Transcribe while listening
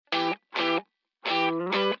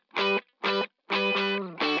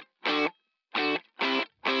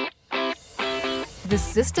The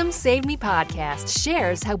Systems Save Me podcast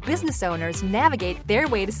shares how business owners navigate their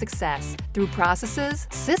way to success through processes,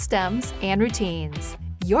 systems, and routines.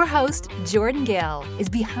 Your host, Jordan Gill, is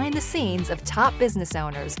behind the scenes of top business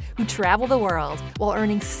owners who travel the world while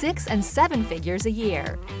earning 6 and 7 figures a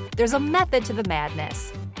year. There's a method to the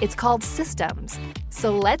madness. It's called systems.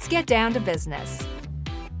 So let's get down to business.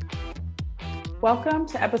 Welcome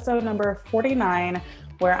to episode number 49,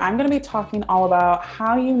 where I'm going to be talking all about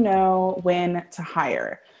how you know when to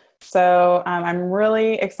hire. So I'm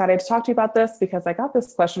really excited to talk to you about this because I got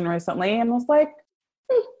this question recently and was like,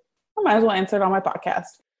 I might as well answer it on my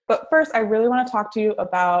podcast. But first, I really want to talk to you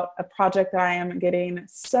about a project that I am getting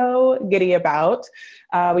so giddy about.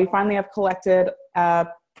 We finally have collected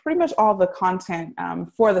pretty much all the content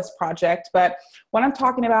for this project. But what I'm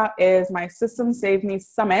talking about is my Systems Save Me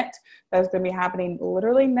Summit that's going to be happening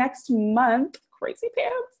literally next month. Crazy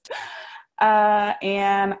pants.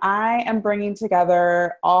 And I am bringing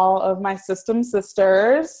together all of my system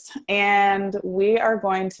sisters, and we are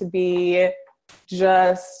going to be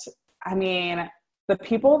the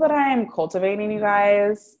people that I am cultivating, you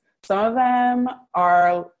guys, some of them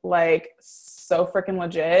are like so freaking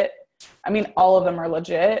legit. I mean, all of them are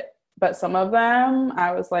legit, but some of them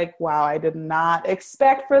I was like, wow, I did not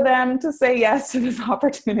expect for them to say yes to this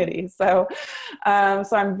opportunity. So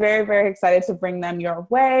I'm very, very excited to bring them your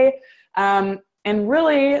way. And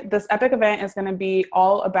really, this epic event is going to be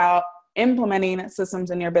all about implementing systems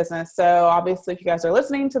in your business. So obviously, if you guys are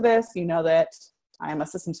listening to this, you know that I am a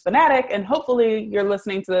systems fanatic, and hopefully you're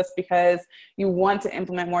listening to this because you want to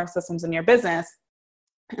implement more systems in your business.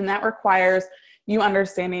 And that requires you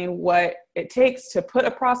understanding what it takes to put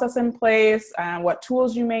a process in place, what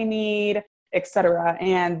tools you may need, etc.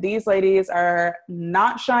 And these ladies are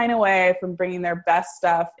not shying away from bringing their best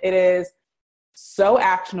stuff. It is so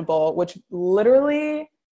actionable, which literally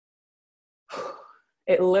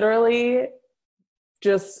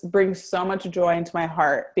just brings so much joy into my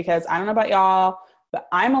heart, because I don't know about y'all, but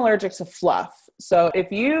I'm allergic to fluff. So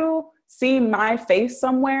if you see my face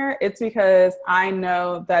somewhere, it's because I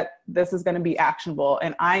know that this is going to be actionable,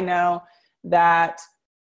 and I know that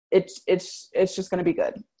it's just going to be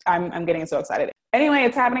good. I'm getting so excited. Anyway,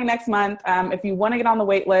 it's happening next month. If you want to get on the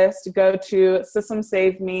wait list, go to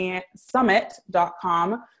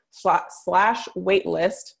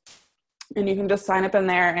systemsavemesummit.com/waitlist, and you can just sign up in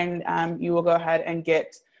there, and you will go ahead and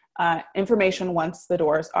get information once the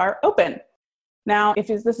doors are open. Now, if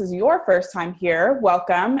this is your first time here,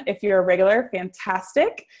 welcome. If you're a regular,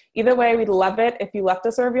 fantastic. Either way, we'd love it if you left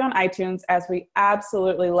us a review on iTunes, as we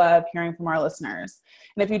absolutely love hearing from our listeners.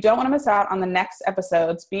 And if you don't want to miss out on the next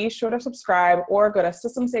episodes, be sure to subscribe or go to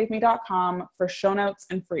systemsaveme.com for show notes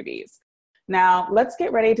and freebies. Now, let's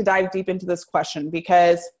get ready to dive deep into this question,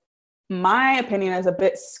 because my opinion is a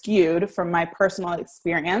bit skewed from my personal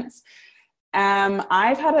experience.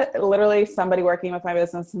 I've had literally somebody working with my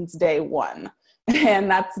business since day one. And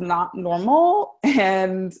that's not normal,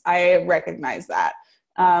 and I recognize that.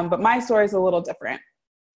 But my story is a little different.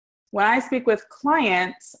 When I speak with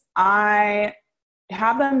clients, I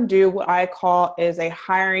have them do what I call is a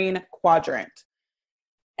hiring quadrant.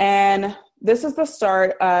 And this is the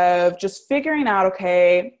start of just figuring out,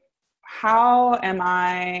 okay, what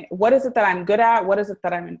is it that I'm good at? What is it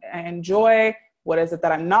that I enjoy? What is it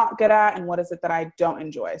that I'm not good at? And what is it that I don't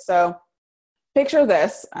enjoy? So picture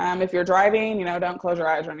this. If you're driving, don't close your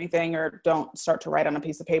eyes or anything, or don't start to write on a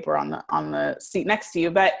piece of paper on the seat next to you.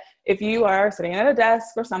 But if you are sitting at a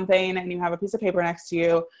desk or something and you have a piece of paper next to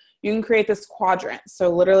you, you can create this quadrant. So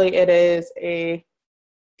literally it is a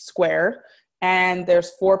square, and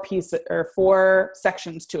there's 4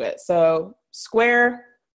 sections to it. So square,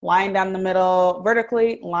 line down the middle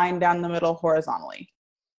vertically, line down the middle horizontally.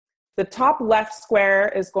 The top left square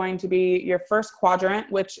is going to be your first quadrant,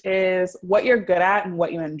 which is what you're good at and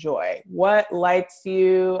what you enjoy. What lights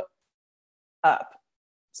you up?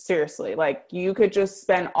 Seriously, like you could just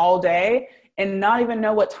spend all day and not even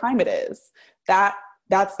know what time it is.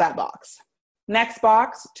 That's that box. Next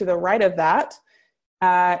box to the right of that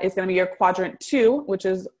is going to be your quadrant 2, which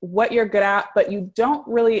is what you're good at, but you don't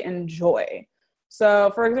really enjoy.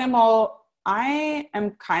 So for example, I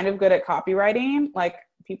am kind of good at copywriting. Like,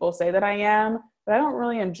 people say that I am, but I don't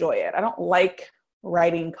really enjoy it. I don't like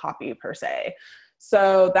writing copy per se.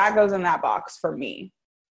 So that goes in that box for me.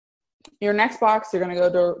 Your next box, you're going to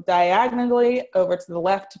go diagonally over to the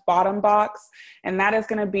left bottom box, and that is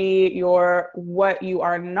going to be what you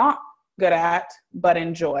are not good at but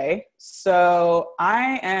enjoy. So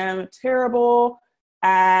I am terrible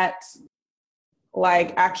at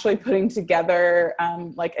actually putting together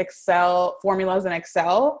Excel formulas in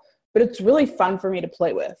Excel. but it's really fun for me to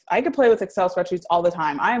play with. I could play with Excel spreadsheets all the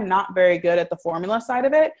time. I am not very good at the formula side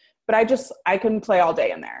of it, but I can play all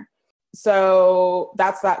day in there. So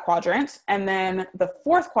that's that quadrant. And then the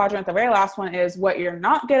fourth quadrant, the very last one, is what you're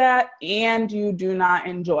not good at and you do not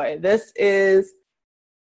enjoy. This is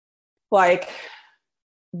like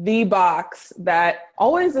the box that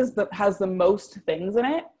always has the most things in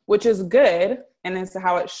it, which is good and is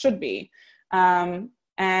how it should be. And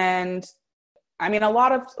I mean, a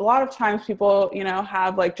lot of times people,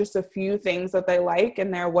 have like just a few things that they like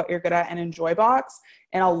in their what you're good at and enjoy box,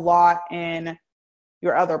 and a lot in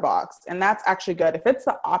your other box. And that's actually good. If it's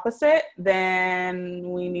the opposite, then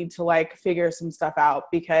we need to like figure some stuff out,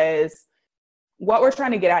 because what we're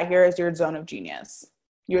trying to get at here is your zone of genius.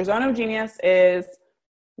 Your zone of genius is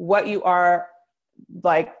what you are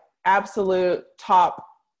like absolute top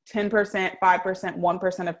 10%, 5%,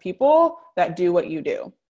 1% of people that do what you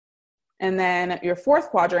do. And then your fourth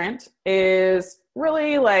quadrant is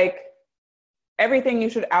really like everything you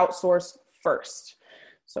should outsource first.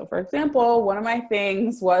 So for example, one of my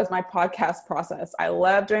things was my podcast process. I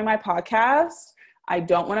love doing my podcast. I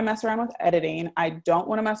don't want to mess around with editing. I don't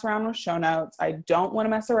want to mess around with show notes. I don't want to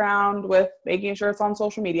mess around with making sure it's on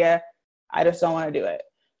social media. I just don't want to do it.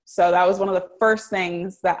 So that was one of the first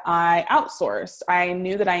things that I outsourced. I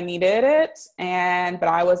knew that I needed it, but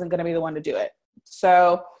I wasn't going to be the one to do it.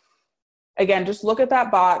 So again, just look at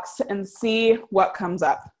that box and see what comes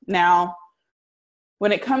up. Now,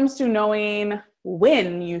 when it comes to knowing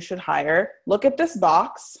when you should hire, look at this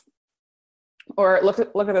box, or look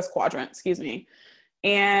at this quadrant,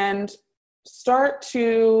 and start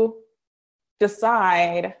to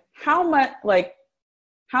decide how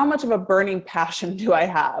much of a burning passion do I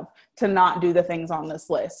have to not do the things on this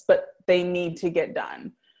list, but they need to get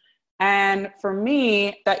done. And for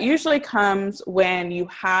me, that usually comes when you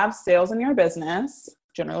have sales in your business,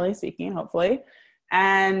 generally speaking, hopefully,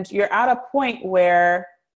 and you're at a point where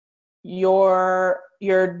you're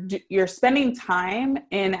spending time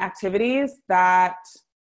in activities that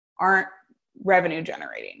aren't revenue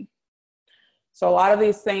generating. So a lot of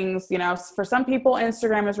these things, for some people,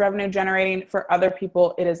 Instagram is revenue generating. For other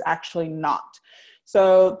people, it is actually not.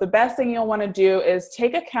 So the best thing you'll want to do is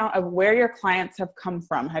take account of where your clients have come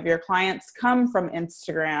from. Have your clients come from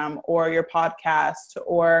Instagram or your podcast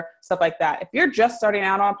or stuff like that? If you're just starting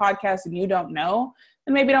out on a podcast and you don't know,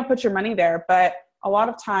 then maybe don't put your money there. But a lot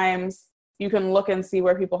of times you can look and see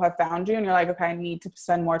where people have found you and you're like, okay, I need to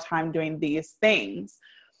spend more time doing these things,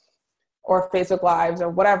 or Facebook Lives or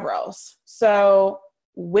whatever else. So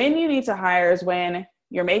when you need to hire is when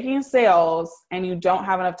you're making sales and you don't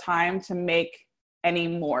have enough time to make any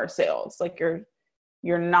more sales. Like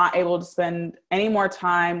you're not able to spend any more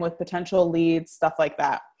time with potential leads, stuff like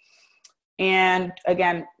that. And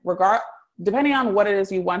again, depending on what it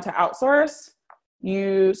is you want to outsource,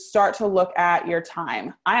 you start to look at your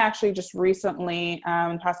time. I actually just recently,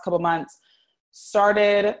 in the past couple months,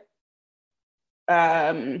 started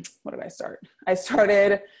what did I start? I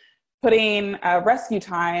started putting Rescue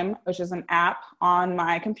Time, which is an app, on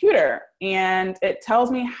my computer, and it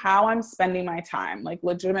tells me how I'm spending my time, like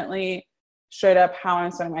legitimately straight up how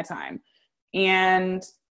I'm spending my time. And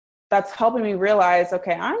that's helping me realize,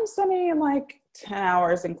 okay, I'm spending like 10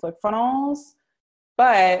 hours in ClickFunnels,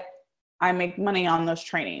 but I make money on those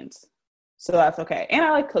trainings. So that's okay. And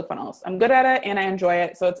I like ClickFunnels. I'm good at it and I enjoy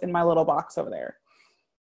it. So it's in my little box over there.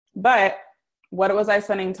 But what was I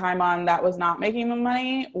spending time on that was not making me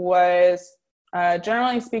money was,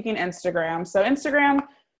 generally speaking, Instagram. So Instagram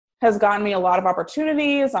has gotten me a lot of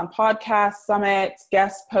opportunities on podcasts, summits,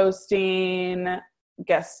 guest posting,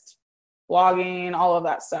 guest blogging, all of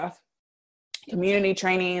that stuff, community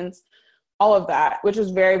trainings, all of that, which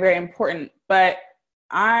is very, very important. But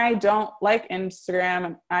I don't like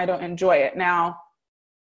Instagram. I don't enjoy it. Now,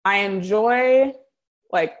 I enjoy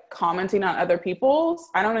like commenting on other people's.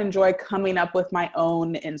 I don't enjoy coming up with my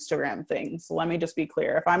own Instagram things. So let me just be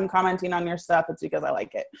clear. If I'm commenting on your stuff, it's because I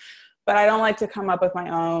like it. But I don't like to come up with my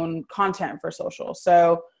own content for social.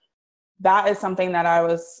 So that is something that I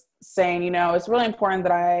was saying, it's really important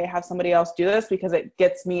that I have somebody else do this, because it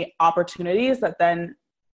gets me opportunities that then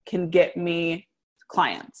can get me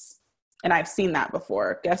clients. And I've seen that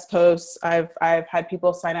before. Guest posts, I've had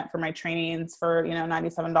people sign up for my trainings for,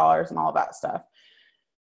 $97 and all of that stuff.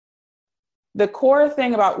 The core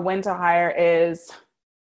thing about when to hire is,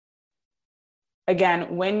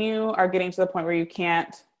 again, when you are getting to the point where you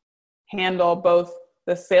can't handle both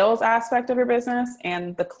the sales aspect of your business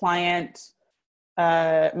and the client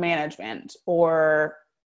management or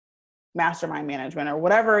mastermind management or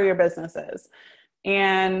whatever your business is.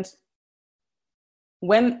 And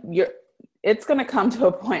when it's going to come to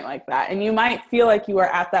a point like that. And you might feel like you are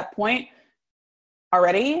at that point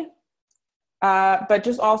already. But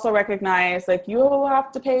just also recognize like you will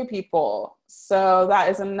have to pay people. So that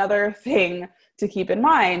is another thing to keep in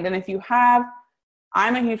mind. And if you have,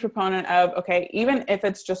 I'm a huge proponent of, okay, even if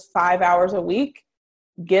it's just 5 hours a week,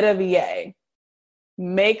 get a VA,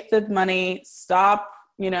 make the money, stop,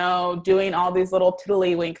 doing all these little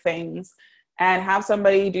tiddlywink things, and have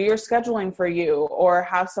somebody do your scheduling for you, or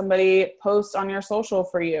have somebody post on your social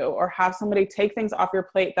for you, or have somebody take things off your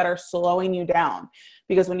plate that are slowing you down.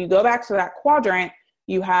 Because when you go back to that quadrant,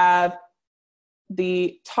 you have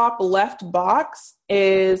the top left box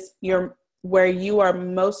is where you are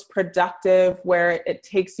most productive, where it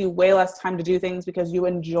takes you way less time to do things because you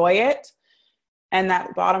enjoy it. And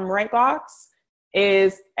that bottom right box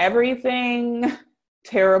is everything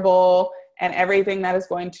terrible and everything that is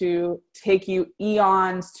going to take you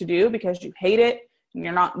eons to do because you hate it and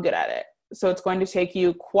you're not good at it. So it's going to take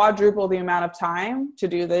you quadruple the amount of time to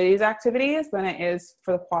do these activities than it is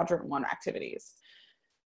for the quadrant 1 activities.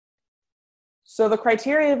 So the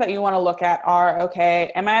criteria that you want to look at are,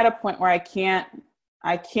 okay, am I at a point where I can't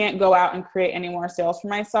go out and create any more sales for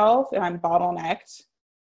myself and I'm bottlenecked?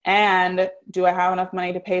 And do I have enough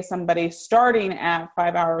money to pay somebody starting at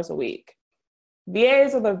 5 hours a week?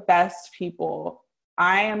 VAs are the best people.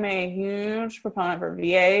 I am a huge proponent for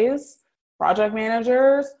VAs, project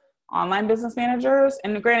managers, online business managers,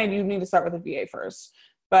 and granted, you need to start with a VA first,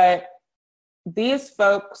 but these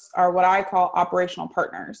folks are what I call operational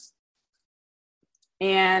partners.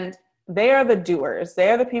 And they are the doers. They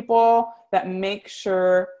are the people that make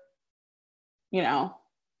sure,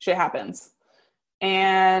 shit happens.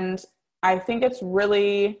 And I think it's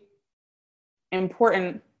really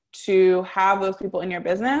important to have those people in your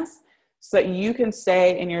business so that you can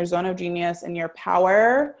stay in your zone of genius and your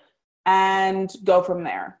power and go from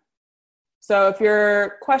there. So if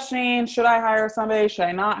you're questioning, should I hire somebody? Should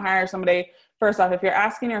I not hire somebody? First off, if you're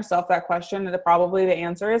asking yourself that question, probably the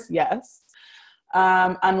answer is yes.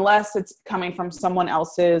 Unless it's coming from someone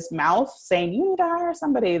else's mouth saying you need to hire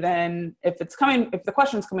somebody, then if the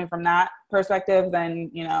question's coming from that perspective,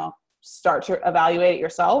 then, start to evaluate it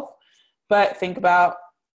yourself. But think about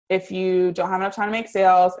if you don't have enough time to make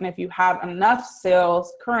sales and if you have enough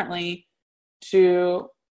sales currently to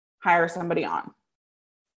hire somebody on.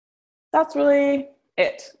 That's really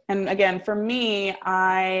it. And again, for me,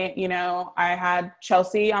 I had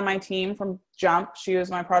Chelsea on my team from Jump. She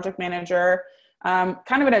was my project manager, kind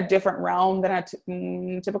of in a different realm than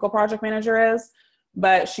a typical project manager is,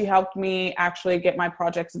 but she helped me actually get my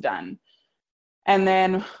projects done. And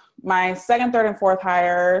then my second, third, and fourth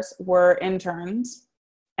hires were interns.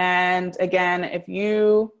 And again, if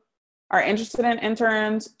you are interested in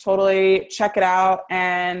interns, totally check it out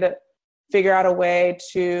and figure out a way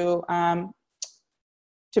to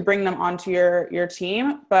bring them onto your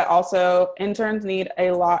team. But also interns need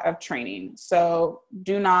a lot of training. So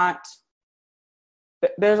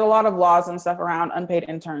there's a lot of laws and stuff around unpaid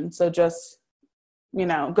interns. So just,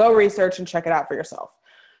 go research and check it out for yourself.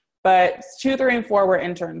 But 2, 3, and 4 were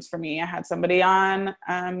interns for me. I had somebody on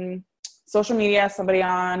social media, somebody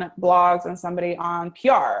on blogs, and somebody on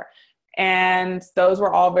PR. And those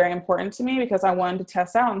were all very important to me because I wanted to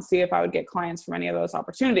test out and see if I would get clients from any of those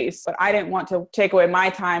opportunities. But I didn't want to take away my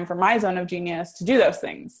time from my zone of genius to do those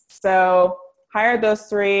things. So hired those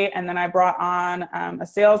 3, and then I brought on a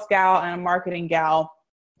sales gal and a marketing gal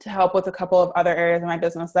to help with a couple of other areas of my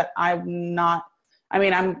business that I'm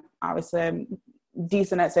obviously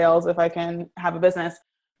decent at sales if I can have a business,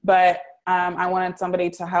 but I wanted somebody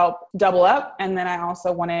to help double up. And then I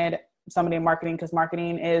also wanted somebody in marketing because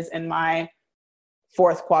marketing is in my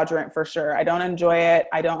 4th quadrant for sure. I don't enjoy it.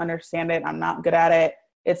 I don't understand it. I'm not good at it.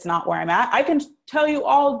 It's not where I'm at. I can tell you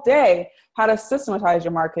all day how to systematize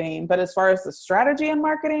your marketing, but as far as the strategy in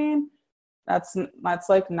marketing, that's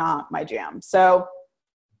like not my jam. So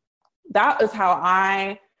that is how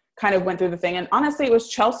I kind of went through the thing. And honestly, it was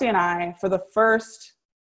Chelsea and I for the first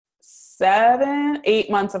 7,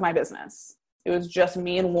 8 months of my business. It was just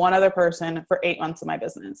me and one other person for 8 months of my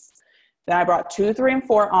business. Then I brought 2, 3, and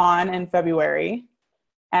 4 on in February.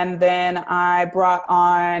 And then I brought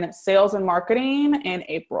on sales and marketing in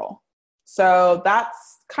April. So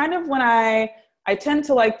that's kind of when I tend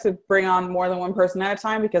to like to bring on more than one person at a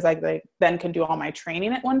time because I then can do all my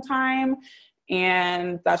training at one time.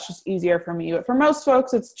 And that's just easier for me. But for most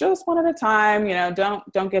folks, it's just one at a time,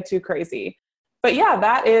 don't get too crazy. But yeah,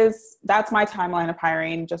 that's my timeline of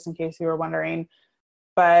hiring, just in case you were wondering.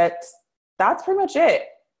 But that's pretty much it.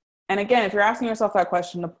 And again, if you're asking yourself that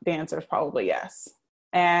question, the answer is probably yes.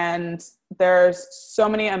 And there's so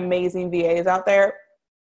many amazing VAs out there.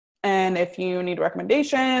 And if you need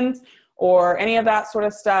recommendations or any of that sort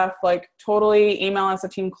of stuff, like totally email us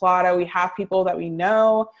at Team Collada. We have people that we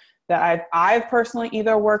know that I've personally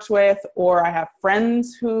either worked with, or I have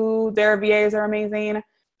friends who their VAs are amazing.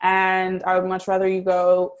 And I would much rather you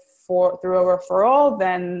go through a referral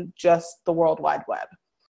than just the World Wide Web.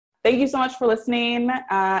 Thank you so much for listening.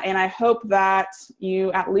 And I hope that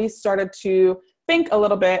you at least started to think a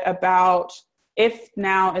little bit about if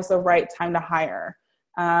now is the right time to hire.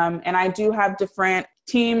 And I do have different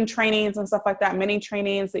team trainings and stuff like that, mini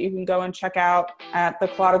trainings that you can go and check out at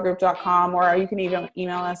thecolladagroup.com, or you can even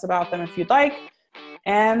email us about them if you'd like.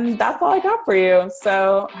 And that's all I got for you.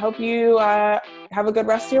 So hope you have a good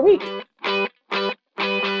rest of your week.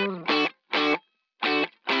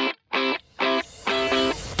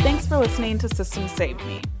 Thanks for listening to Systems Saved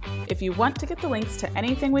Me. If you want to get the links to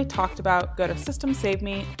anything we talked about, go to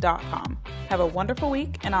systemsaveme.com. Have a wonderful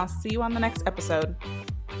week, and I'll see you on the next episode.